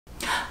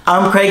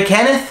I'm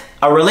Kenneth,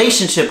 a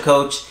relationship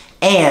coach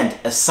and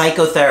a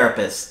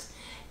psychotherapist.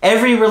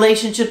 Every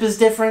relationship is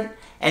different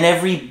and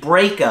every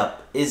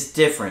breakup is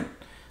different.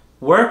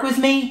 Work with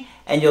me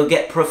and you'll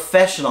get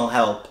professional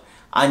help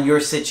on your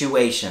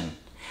situation.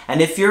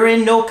 And if you're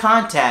in no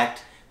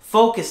contact,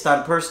 focused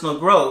on personal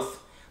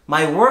growth,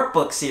 my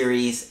workbook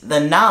series, The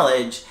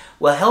Knowledge,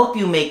 will help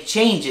you make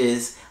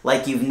changes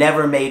like you've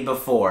never made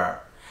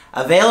before.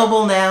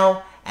 Available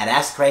now at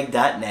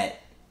AskCraig.net.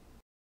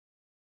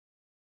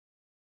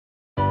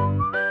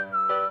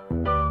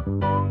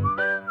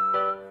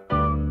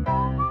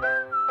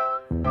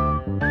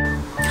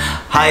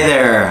 Hi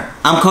there,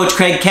 I'm Coach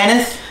Craig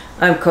Kenneth.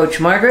 I'm Coach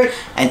Margaret.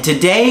 And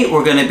today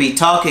we're going to be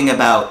talking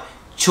about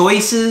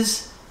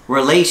choices,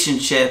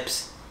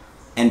 relationships,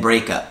 and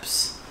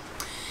breakups.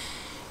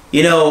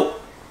 You know,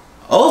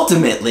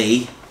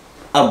 ultimately,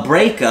 a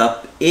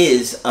breakup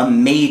is a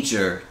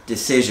major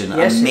decision,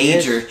 yes, a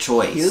major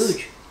choice.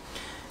 Huge.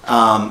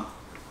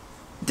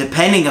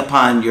 Depending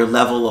upon your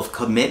level of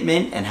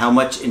commitment and how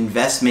much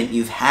investment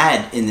you've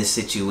had in this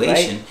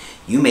situation, Right.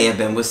 You may have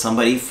been with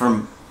somebody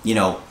from,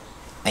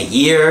 a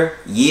year,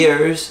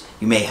 years.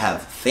 You may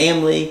have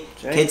family,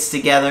 Right. kids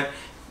together,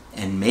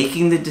 and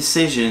making the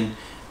decision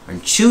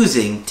and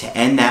choosing to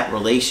end that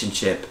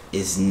relationship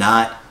is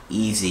not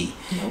easy.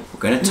 Nope. We're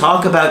going to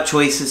talk about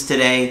choices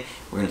today.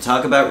 We're going to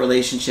talk about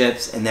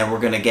relationships, and then we're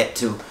going to get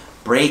to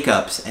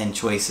breakups and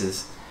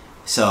choices.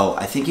 So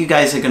I think you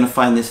guys are going to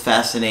find this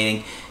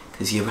fascinating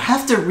because you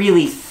have to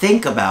really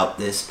think about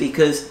this,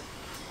 because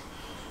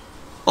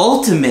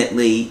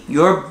ultimately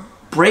your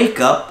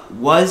breakup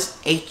was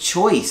a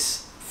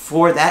choice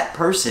for that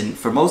person,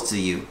 for most of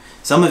you.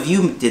 Some of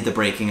you did the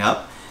breaking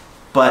up,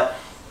 but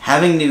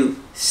having to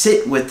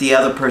sit with the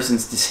other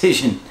person's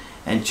decision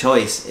and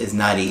choice is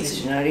not easy.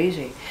 It's not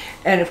easy.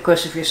 And of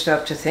course, if you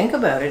stop to think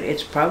about it,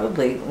 it's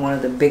probably one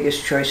of the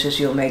biggest choices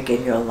you'll make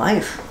in your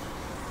life.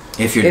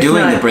 If you're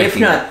doing the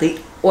breaking up.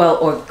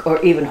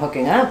 Or even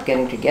hooking up,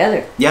 getting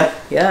together. Yep.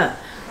 Yeah,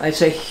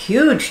 it's a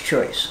huge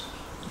choice.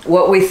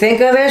 What we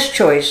think of as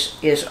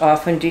choice is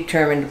often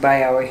determined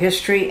by our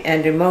history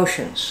and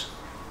emotions.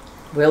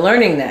 We're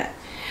learning that.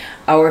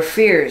 Our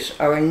fears,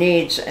 our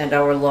needs, and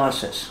our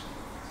losses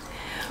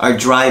Are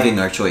driving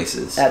our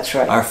choices. That's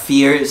right. Our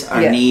fears,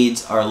 our Yeah.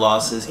 needs, our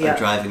losses Yeah, are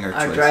driving our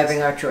choices. Are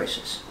driving our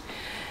choices.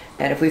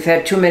 And if we've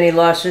had too many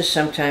losses,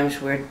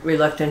 sometimes we're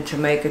reluctant to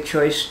make a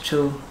choice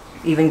to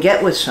even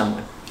get with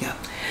someone. Yeah.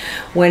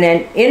 When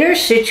an inner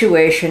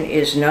situation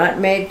is not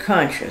made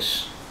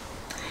conscious,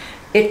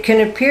 it can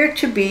appear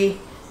to be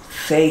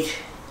fate.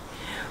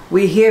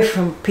 We hear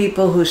from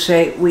people who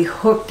say, we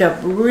hooked up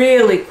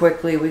really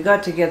quickly, we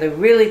got together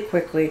really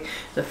quickly.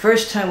 The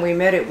first time we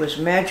met, it was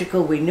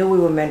magical. We knew we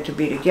were meant to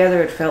be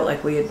together. It felt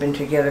like we had been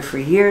together for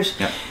years.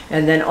 Yep.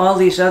 And then all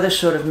these other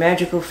sort of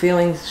magical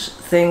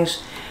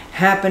things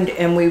happened,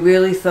 and we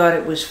really thought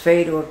it was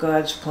fate or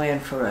God's plan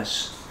for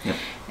us. Yep.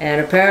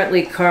 And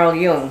apparently Carl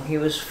Jung, he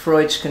was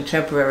Freud's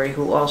contemporary,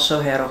 who also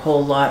had a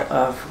whole lot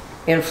of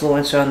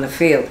influence on the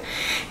field.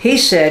 He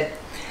said,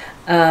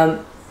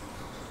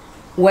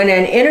 when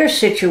an inner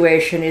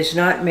situation is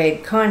not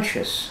made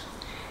conscious,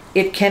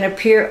 it can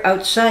appear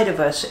outside of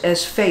us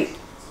as fate.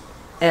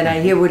 And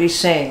I hear what he's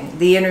saying.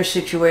 The inner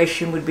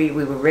situation would be,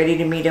 we were ready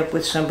to meet up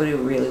with somebody,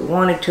 we really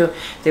wanted to.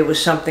 There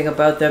was something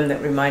about them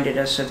that reminded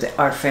us of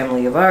our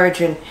family of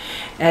origin.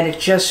 And it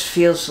just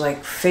feels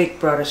like fate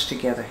brought us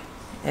together.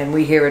 And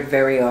we hear it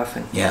very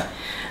often. Yeah.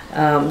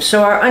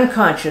 So our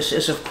unconscious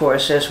is, of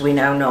course, as we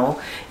now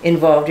know,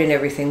 involved in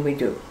everything we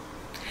do.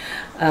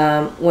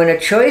 When a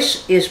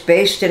choice is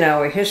based in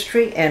our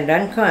history and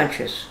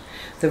unconscious,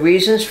 the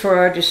reasons for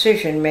our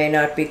decision may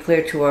not be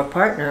clear to our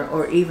partner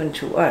or even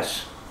to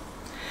us.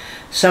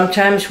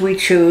 Sometimes we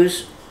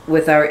choose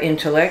with our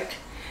intellect,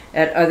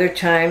 at other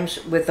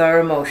times with our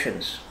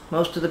emotions.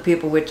 Most of the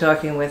people we're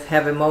talking with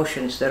have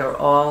emotions that are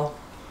all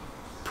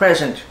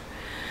present.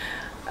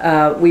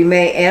 We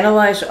may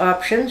analyze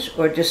options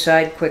or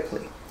decide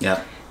quickly.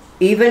 Yeah.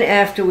 Even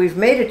after we've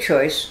made a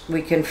choice,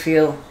 we can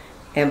feel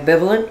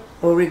ambivalent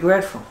or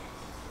regretful.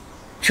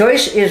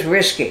 Choice is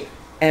risky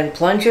and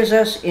plunges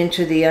us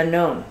into the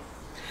unknown.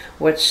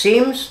 What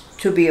seems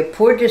to be a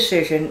poor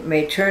decision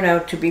may turn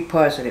out to be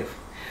positive.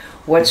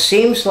 What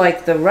seems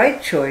like the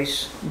right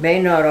choice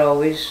may not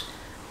always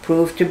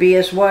prove to be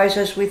as wise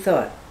as we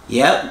thought.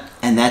 Yep.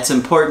 And that's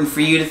important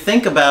for you to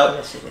think about.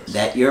 Yes, it is.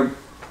 That your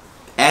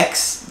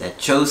ex that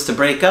chose to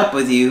break up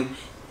with you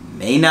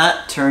may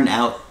not turn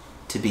out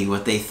to be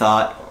what they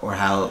thought, or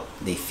how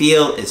they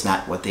feel is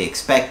not what they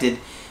expected.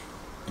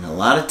 And a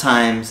lot of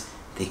times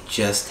they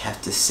just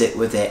have to sit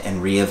with it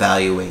and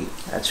reevaluate.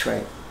 That's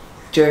right.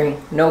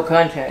 During no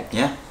contact.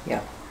 Yeah.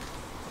 Yeah.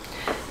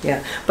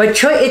 Yeah.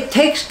 But it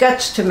takes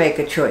guts to make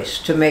a choice,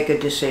 to make a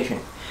decision.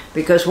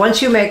 Because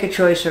once you make a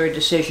choice or a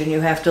decision,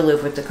 you have to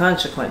live with the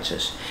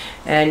consequences.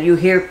 And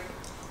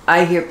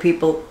I hear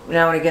people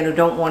now and again who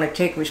don't want to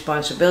take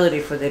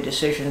responsibility for their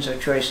decisions or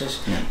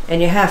choices. Yeah.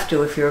 And you have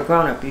to if you're a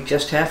grown-up. You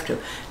just have to.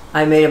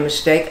 I made a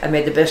mistake. I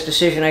made the best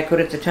decision I could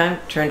at the time.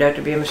 Turned out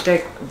to be a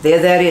mistake.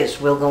 There that is.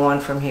 We'll go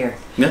on from here.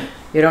 Yeah.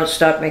 You don't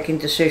stop making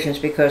decisions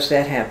because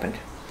that happened.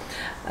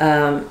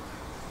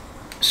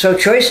 So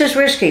choice is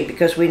risky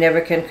because we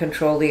never can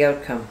control the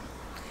outcome.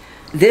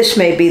 This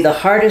may be the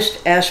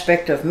hardest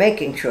aspect of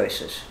making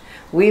choices.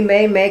 We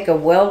may make a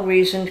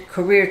well-reasoned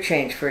career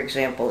change, for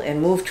example,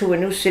 and move to a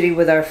new city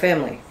with our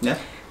family. Yeah.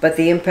 But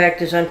the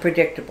impact is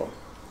unpredictable.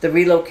 The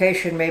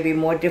relocation may be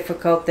more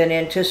difficult than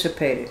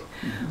anticipated,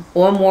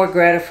 or more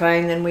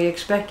gratifying than we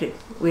expected.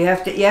 You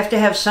have to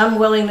have some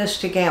willingness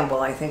to gamble,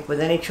 I think,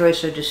 with any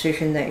choice or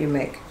decision that you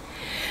make.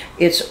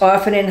 It's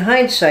often in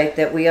hindsight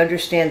that we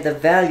understand the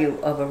value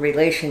of a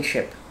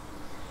relationship,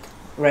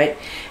 right?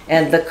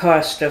 And the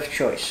cost of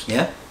choice.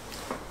 Yeah.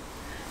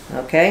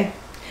 Okay?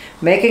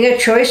 Making a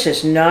choice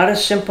is not a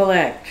simple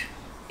act.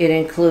 It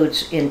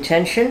includes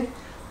intention,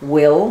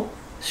 will,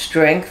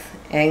 strength,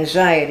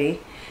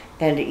 anxiety,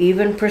 and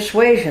even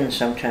persuasion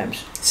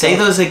sometimes. Say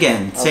those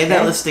again. Say that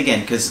Okay. list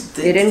again, because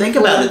includes- think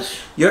about it.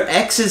 Your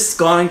ex is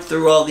going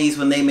through all these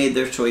when they made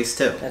their choice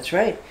too. That's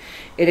right.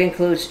 It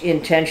includes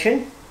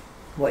intention,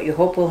 what you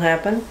hope will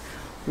happen,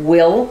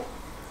 will,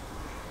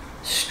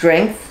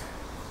 strength,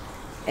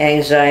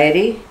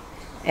 anxiety,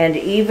 and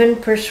even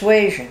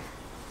persuasion.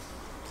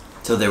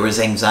 So there was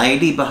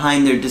anxiety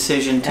behind their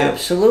decision too.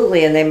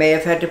 Absolutely, and they may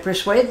have had to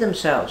persuade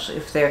themselves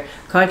if their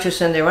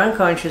conscious and their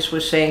unconscious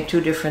was saying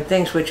two different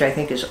things, which I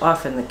think is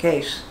often the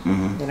case.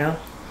 You know,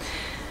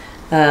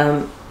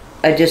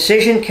 a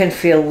decision can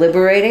feel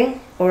liberating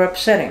or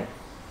upsetting,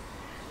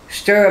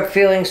 stir up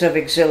feelings of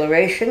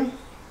exhilaration,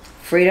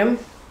 freedom,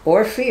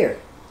 or fear.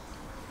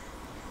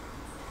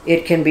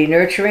 It can be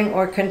nurturing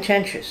or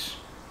contentious.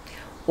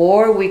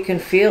 Or we can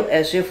feel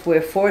as if we're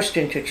forced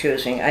into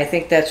choosing. I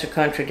think that's a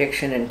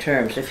contradiction in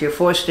terms. If you're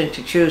forced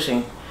into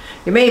choosing,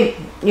 you may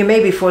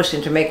be forced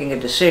into making a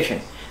decision,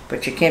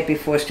 but you can't be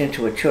forced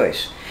into a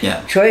choice.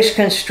 Yeah. Choice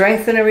can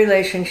strengthen a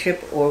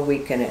relationship or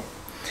weaken it.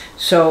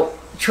 So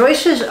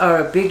choices are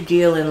a big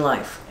deal in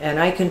life, and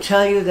I can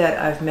tell you that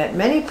I've met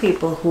many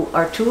people who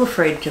are too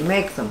afraid to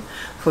make them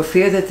for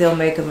fear that they'll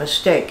make a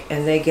mistake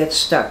and they get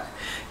stuck.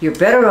 You're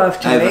better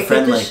off to I have a make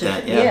friend a like decision.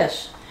 that, yeah.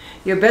 Yes.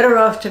 You're better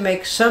off to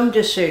make some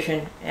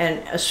decision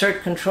and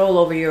assert control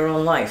over your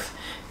own life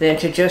than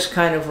to just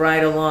kind of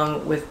ride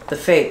along with the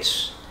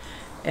fates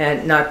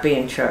and not be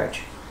in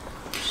charge.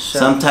 So,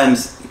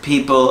 Sometimes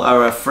people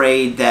are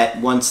afraid that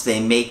once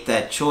they make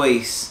that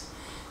choice,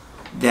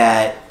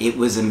 that it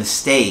was a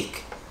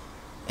mistake.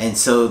 And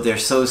so they're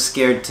so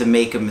scared to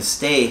make a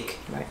mistake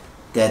Right.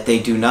 that they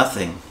do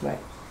nothing. Right.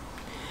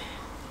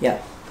 Yeah.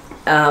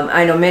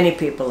 I know many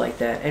people like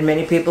that, and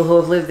many people who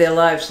have lived their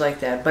lives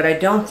like that, but I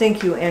don't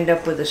think you end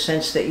up with a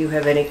sense that you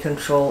have any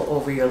control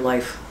over your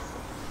life.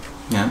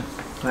 Yeah.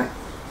 Right.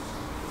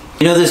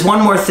 You know, there's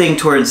one more thing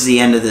towards the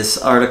end of this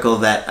article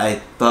that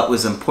I thought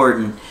was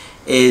important,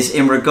 is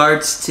in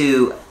regards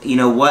to, you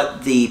know,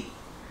 what the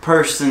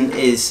person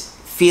is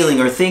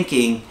feeling or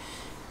thinking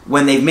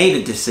when they've made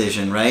a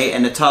decision, right?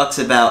 And it talks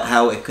about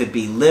how it could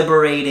be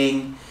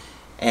liberating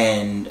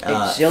and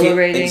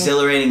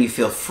exhilarating. You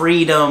feel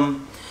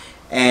freedom,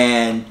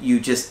 and you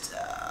just,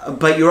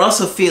 but you're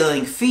also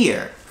feeling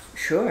fear.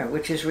 Sure,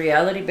 which is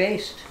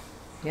reality-based.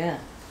 Yeah.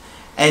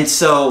 And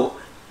so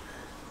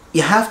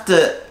you have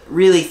to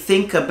really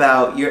think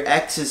about your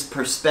ex's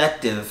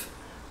perspective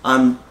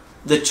on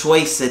the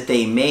choice that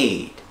they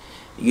made.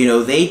 You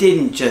know, they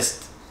didn't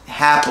just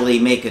happily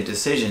make a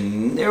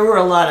decision. There were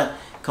a lot of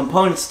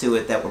components to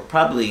it that were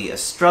probably a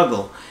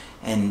struggle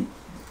and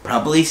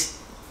probably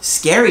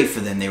scary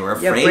for them. They were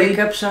afraid.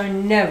 Yeah, breakups are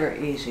never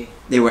easy.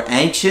 They were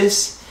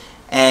anxious,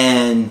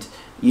 and,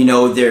 you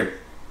know, they're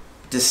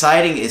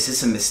deciding, is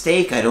this a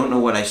mistake? I don't know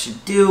what I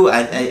should do.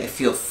 I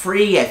feel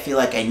free. I feel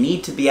like I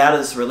need to be out of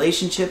this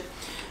relationship.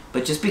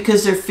 But just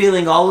because they're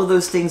feeling all of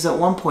those things at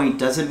one point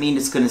doesn't mean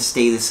it's going to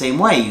stay the same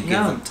way. You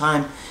give them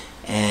time,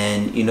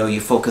 and, you know, you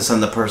focus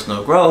on the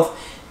personal growth.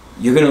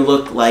 You're going to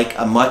look like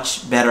a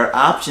much better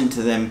option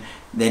to them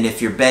than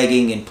if you're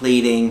begging and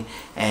pleading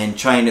and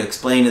trying to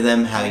explain to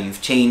them how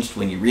you've changed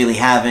when you really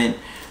haven't,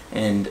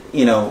 and,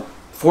 you know,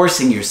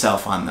 forcing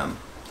yourself on them.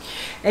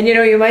 And you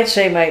know, you might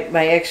say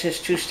my ex is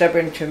too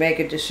stubborn to make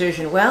a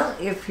decision. Well,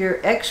 if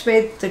your ex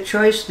made the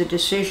choice, the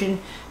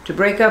decision to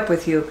break up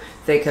with you,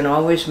 they can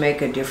always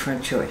make a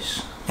different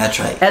choice. That's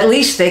right. At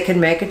least they can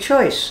make a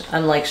choice,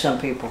 unlike some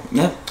people.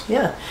 Yeah.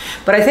 Yeah.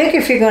 But I think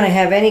if you're going to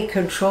have any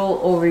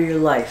control over your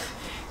life,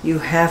 you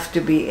have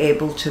to be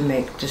able to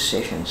make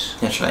decisions.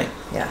 That's right.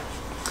 Yeah.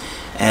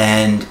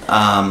 And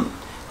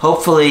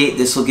hopefully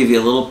this will give you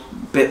a little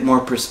bit more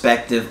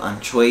perspective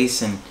on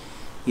choice, and,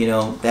 you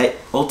know, that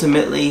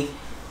ultimately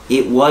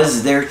it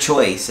was their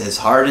choice, as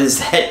hard as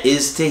that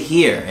is to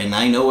hear. And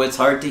I know it's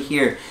hard to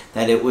hear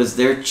that it was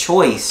their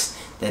choice,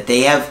 that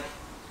they have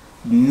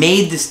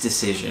made this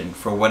decision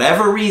for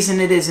whatever reason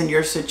it is in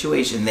your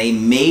situation. They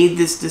made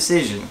this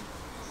decision.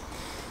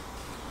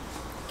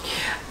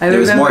 There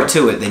was more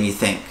to it than you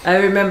think. I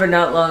remember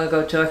not long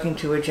ago talking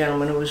to a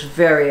gentleman who was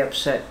very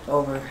upset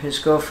over his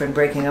girlfriend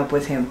breaking up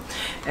with him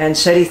and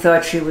said he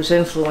thought she was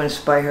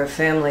influenced by her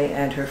family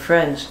and her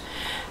friends.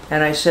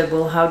 And I said,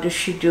 well, how does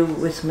she do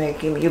with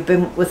making, you've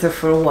been with her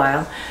for a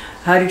while,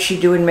 how did she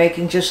do in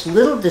making just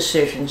little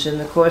decisions in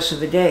the course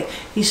of a day?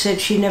 He said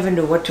she never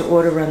knew what to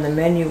order on the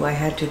menu. I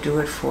had to do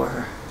it for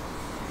her.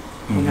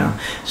 You know?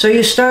 So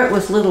you start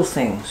with little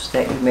things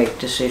that you make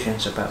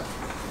decisions about.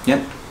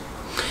 Yep.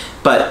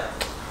 But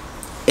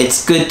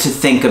it's good to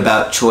think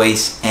about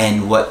choice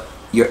and what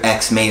your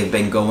ex may have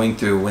been going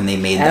through when they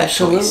made that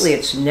choice. Absolutely.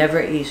 It's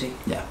never easy.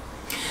 Yeah.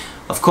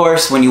 Of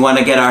course, when you want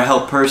to get our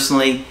help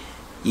personally,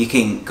 you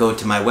can go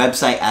to my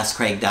website,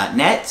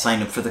 askcraig.net,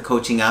 sign up for the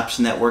coaching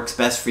option that works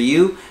best for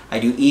you. I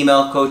do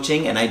email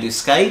coaching and I do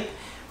Skype.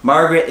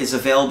 Margaret is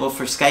available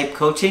for Skype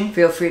coaching.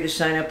 Feel free to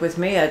sign up with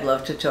me. I'd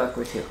love to talk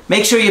with you.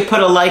 Make sure you put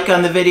a like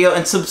on the video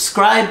and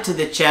subscribe to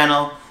the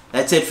channel.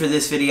 That's it for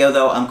this video,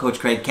 though. I'm Coach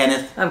Craig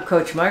Kenneth. I'm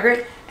Coach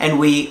Margaret. And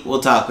we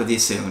will talk with you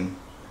soon.